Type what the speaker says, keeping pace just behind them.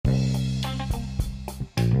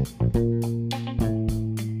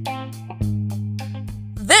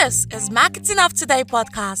This is Marketing of Today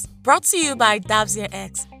podcast, brought to you by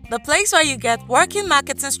X, the place where you get working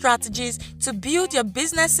marketing strategies to build your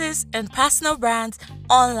businesses and personal brands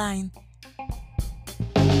online.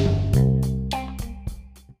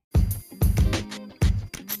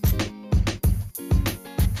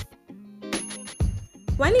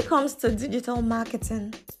 When it comes to digital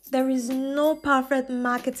marketing, there is no perfect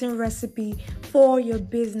marketing recipe for your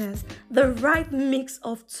business. The right mix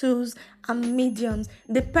of tools and mediums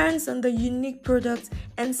depends on the unique products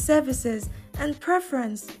and services and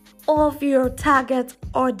preference of your target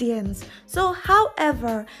audience. So,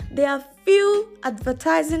 however, there are few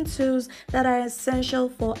advertising tools that are essential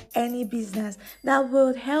for any business that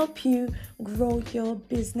will help you grow your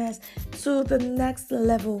business to the next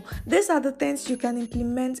level. These are the things you can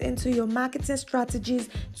implement into your marketing strategies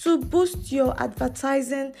to boost your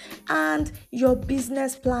advertising and your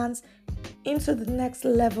business plans into the next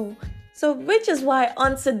level. So, which is why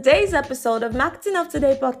on today's episode of Marketing of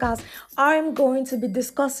Today podcast, I'm going to be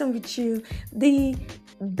discussing with you the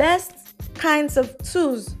best kinds of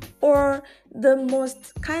tools or the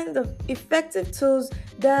most kind of effective tools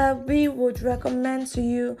that we would recommend to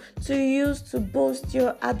you to use to boost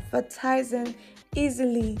your advertising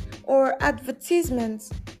easily or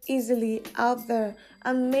advertisements easily out there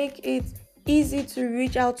and make it easy to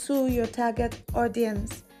reach out to your target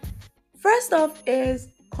audience. First off is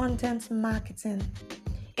content marketing.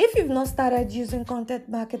 If you've not started using content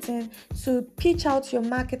marketing to pitch out your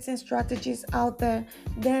marketing strategies out there,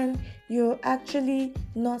 then you're actually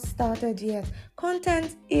not started yet.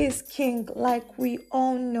 Content is king, like we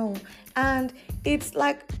all know. And it's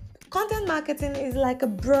like content marketing is like a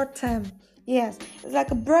broad term. Yes, it's like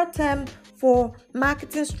a broad term for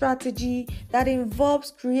marketing strategy that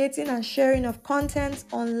involves creating and sharing of content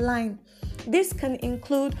online. This can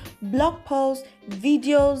include blog posts,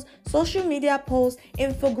 videos, social media posts,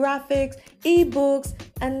 infographics, ebooks,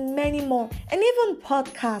 and many more, and even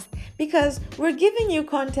podcasts, because we're giving you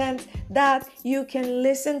content that you can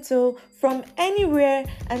listen to from anywhere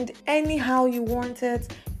and anyhow you want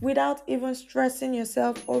it without even stressing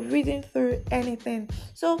yourself or reading through anything.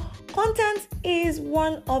 So, content is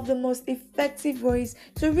one of the most effective ways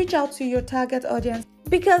to reach out to your target audience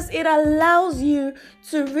because it allows you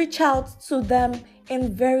to reach out to them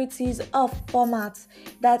in varieties of formats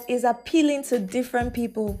that is appealing to different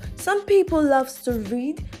people. Some people love to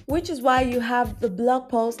read, which is why you have the blog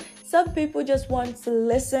post. Some people just want to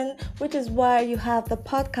listen, which is why you have the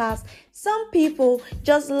podcast. Some people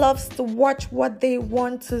just love to watch what they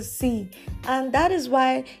want to see. And that is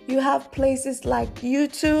why you have places like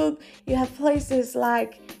YouTube, you have places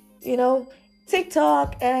like,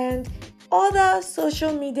 TikTok and other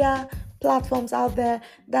social media platforms out there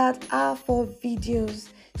that are for videos.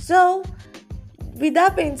 So, with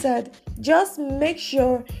that being said, just make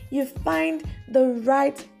sure you find the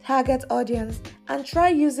right target audience and try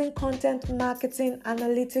using content marketing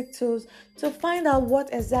analytic tools to find out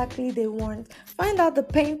what exactly they want, find out the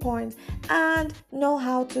pain points, and know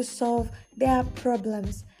how to solve their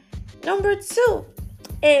problems. Number 2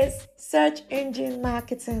 is search engine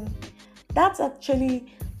marketing. That's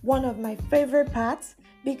actually one of my favorite parts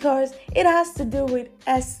because it has to do with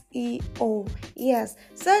SEO. Yes,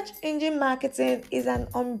 search engine marketing is an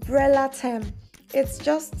umbrella term. It's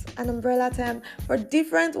just an umbrella term for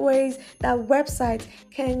different ways that websites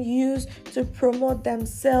can use to promote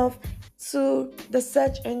themselves to the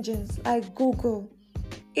search engines like Google.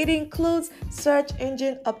 It includes search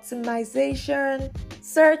engine optimization,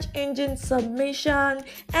 search engine submission,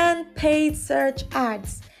 and paid search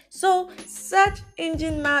ads. So, search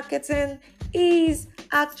engine marketing is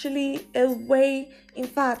actually a way, in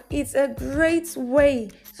fact, it's a great way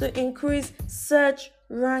to increase search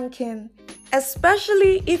ranking,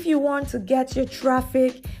 especially if you want to get your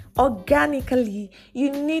traffic organically.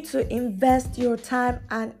 You need to invest your time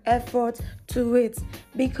and effort to it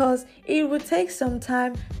because it will take some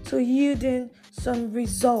time to yield in some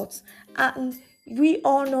results. And we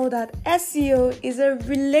all know that SEO is a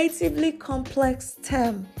relatively complex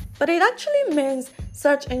term, but it actually means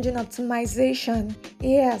search engine optimization.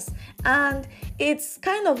 Yes, and it's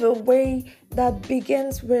kind of a way that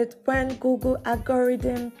begins with when Google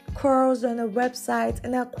algorithm crawls on a website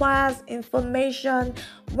and acquires information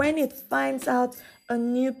when it finds out a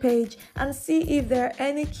new page and see if there are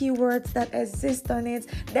any keywords that exist on it,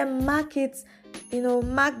 then mark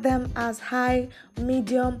them as high,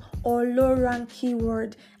 medium, or low rank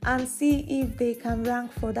keyword and see if they can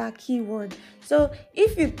rank for that keyword. So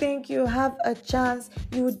if you think you have a chance,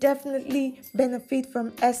 you will definitely benefit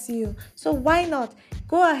from SEO. So why not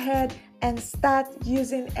go ahead and start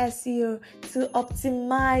using SEO to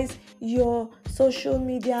optimize your social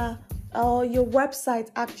media or your website,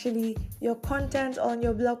 actually, your content on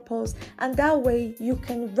your blog post. And that way you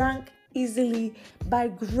can rank easily by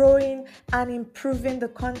growing and improving the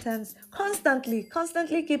contents constantly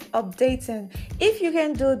keep updating. If you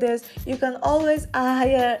can do this, you can always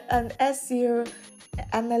hire an SEO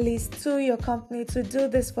analyst to your company to do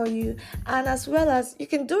this for you, and as well as you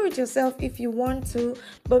can do it yourself if you want to,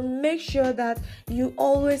 but make sure that you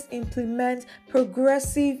always implement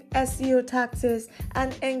progressive SEO tactics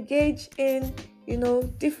and engage in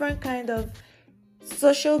different kind of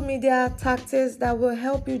social media tactics that will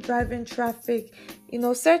help you drive in traffic,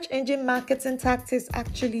 search engine marketing tactics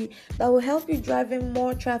actually that will help you drive in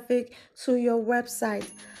more traffic to your website.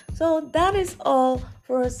 So that is all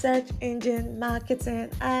for search engine marketing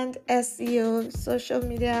and SEO, social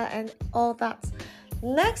media, and all that.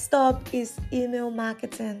 Next up is email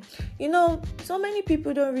marketing. So many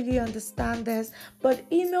people don't really understand this, but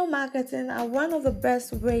email marketing are one of the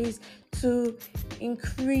best ways to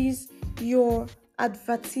increase your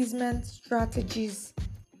advertisement strategies.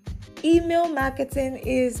 Email marketing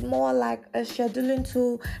is more like a scheduling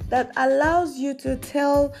tool that allows you to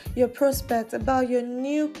tell your prospects about your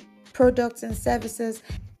new products and services.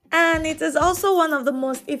 And it is also one of the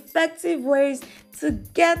most effective ways to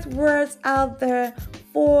get words out there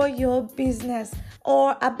for your business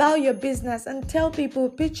or about your business and tell people,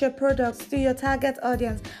 pitch your products to your target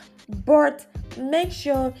audience. But make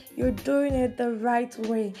sure you're doing it the right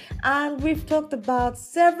way. And we've talked about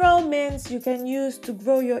several means you can use to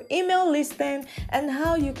grow your email listing and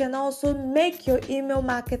how you can also make your email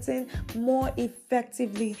marketing more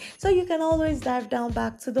effectively. So you can always dive down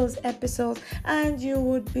back to those episodes and you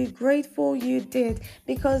would be grateful you did,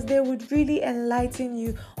 because they would really enlighten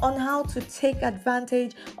you on how to take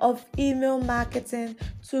advantage of email marketing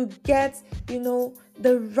to get,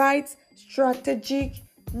 the right strategic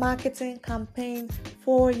marketing campaign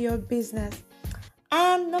for your business.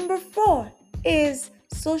 And number 4 is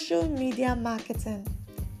social media marketing.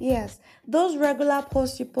 Yes, those regular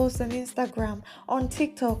posts you post on Instagram, on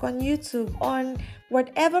TikTok, on YouTube, on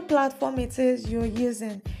whatever platform it is you're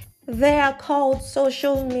using, they are called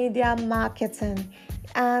social media marketing,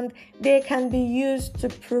 and they can be used to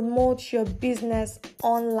promote your business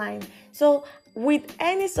online. So with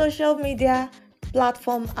any social media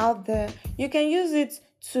platform out there, you can use it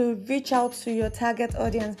to reach out to your target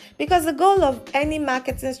audience, because the goal of any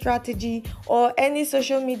marketing strategy or any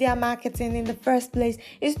social media marketing in the first place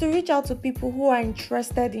is to reach out to people who are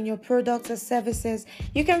interested in your products or services.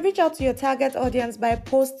 You can reach out to your target audience by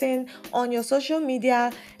posting on your social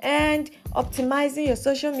media and optimizing your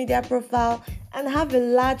social media profile and have a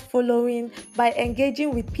large following by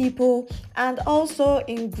engaging with people and also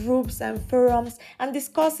in groups and forums and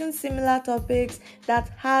discussing similar topics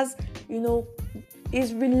that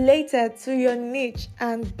is related to your niche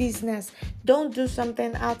and business. Don't do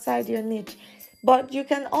something outside your niche. But you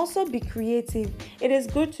can also be creative. It is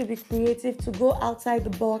good to be creative, to go outside the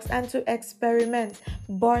box and to experiment.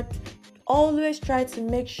 But always try to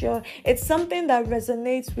make sure it's something that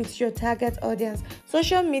resonates with your target audience.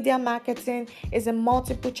 Social media marketing is a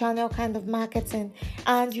multiple channel kind of marketing,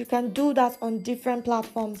 and you can do that on different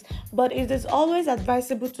platforms, but it is always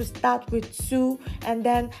advisable to start with 2, and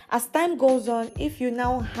then as time goes on, if you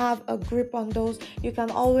now have a grip on those, you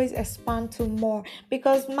can always expand to more,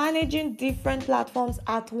 because managing different platforms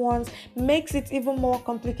at once makes it even more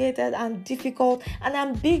complicated and difficult and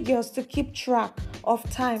ambiguous to keep track of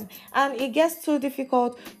time, and it gets too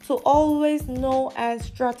difficult to always know and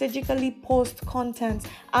strategically post content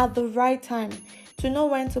at the right time, to know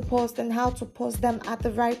when to post and how to post them at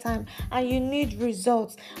the right time, and you need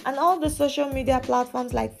results. And all the social media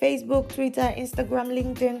platforms like Facebook, Twitter, Instagram,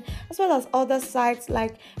 LinkedIn, as well as other sites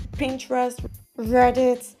like Pinterest,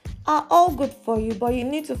 Reddit, are all good for you, but you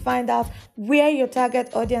need to find out where your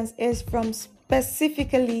target audience is from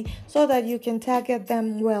specifically so that you can target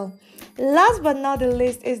them well. Last but not the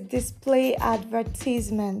least is display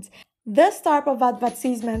advertisement. This type of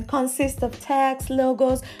advertisement consists of text,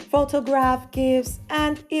 logos, photograph, GIFs,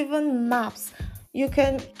 and even maps. You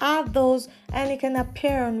can add those and it can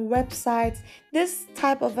appear on websites. This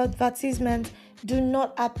type of advertisement do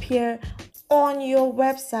not appear on your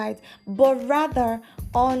website, but rather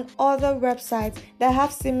on other websites that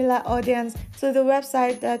have similar audience to the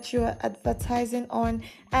website that you are advertising on.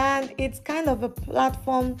 And it's kind of a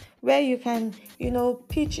platform where you can,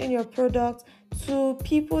 pitch in your product to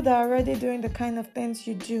people that are already doing the kind of things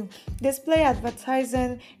you do. Display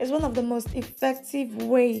advertising is one of the most effective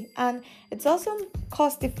way, and it's also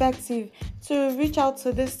cost effective to reach out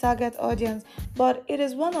to this target audience, but it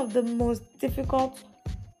is one of the most difficult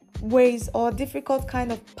ways or difficult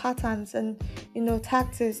kind of patterns and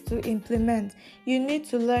tactics to implement. You need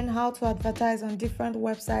to learn how to advertise on different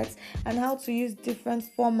websites and how to use different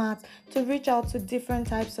formats to reach out to different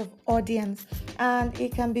types of audience, and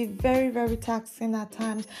it can be very, very taxing at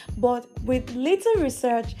times, but with little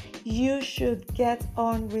research you should get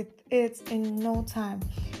on with it in no time.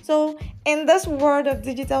 So in this world of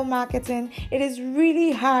digital marketing, it is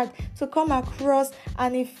really hard to come across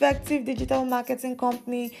an effective digital marketing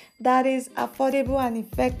company that is affordable and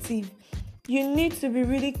effective. You need to be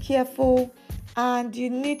really careful, and you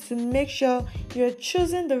need to make sure you're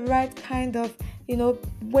choosing the right kind of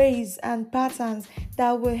ways and patterns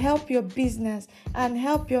that will help your business and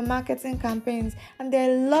help your marketing campaigns. And there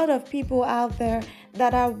are a lot of people out there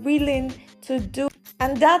that are willing to do,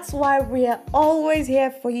 and that's why we are always here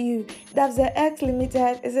for you. X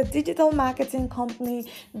Limited is a digital marketing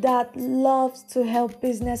company that loves to help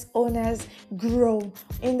business owners grow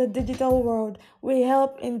in the digital world. We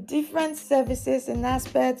help in different services and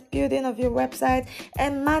aspects, building of your website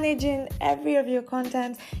and managing every of your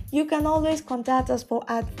content. You can always contact us for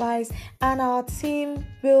advice, and our team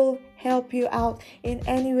will help you out in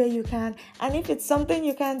any way you can. And if it's something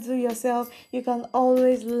you can't do yourself, you can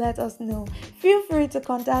always let us know. Feel free to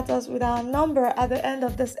contact us with our number at the end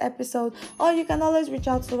of this episode, or you can always reach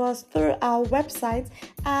out to us through our website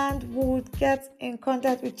and we'll get in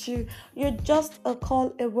contact with you. You're just a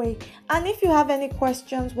call away. And if you have any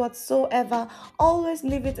questions whatsoever, always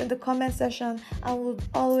leave it in the comment section and we'll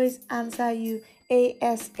always answer you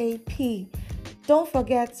ASAP. Don't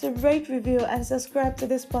forget to rate, review, and subscribe to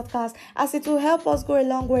this podcast, as it will help us go a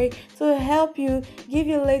long way to help you, give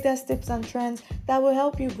you latest tips and trends that will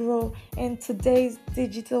help you grow in today's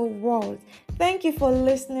digital world. Thank you for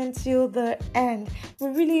listening till the end. We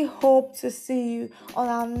really hope to see you on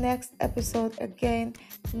our next episode again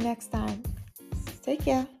next time. Take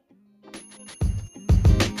care.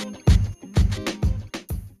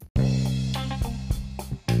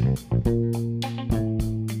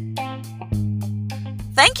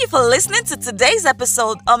 Thank you for listening to today's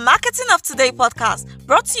episode of Marketing of Today podcast,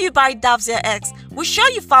 brought to you by X. We're sure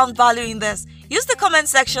you found value in this. Use the comment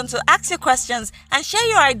section to ask your questions and share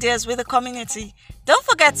your ideas with the community. Don't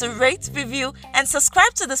forget to rate, review, and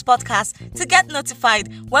subscribe to this podcast to get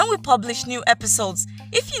notified when we publish new episodes.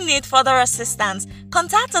 If you need further assistance,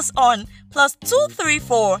 contact us on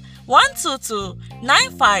 +234 122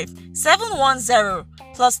 95 710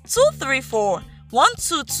 +234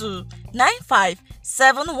 122 95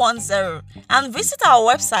 710, and visit our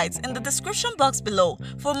website in the description box below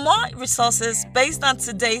for more resources based on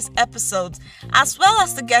today's episodes, as well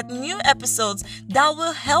as to get new episodes that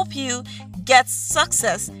will help you get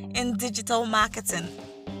success in digital marketing.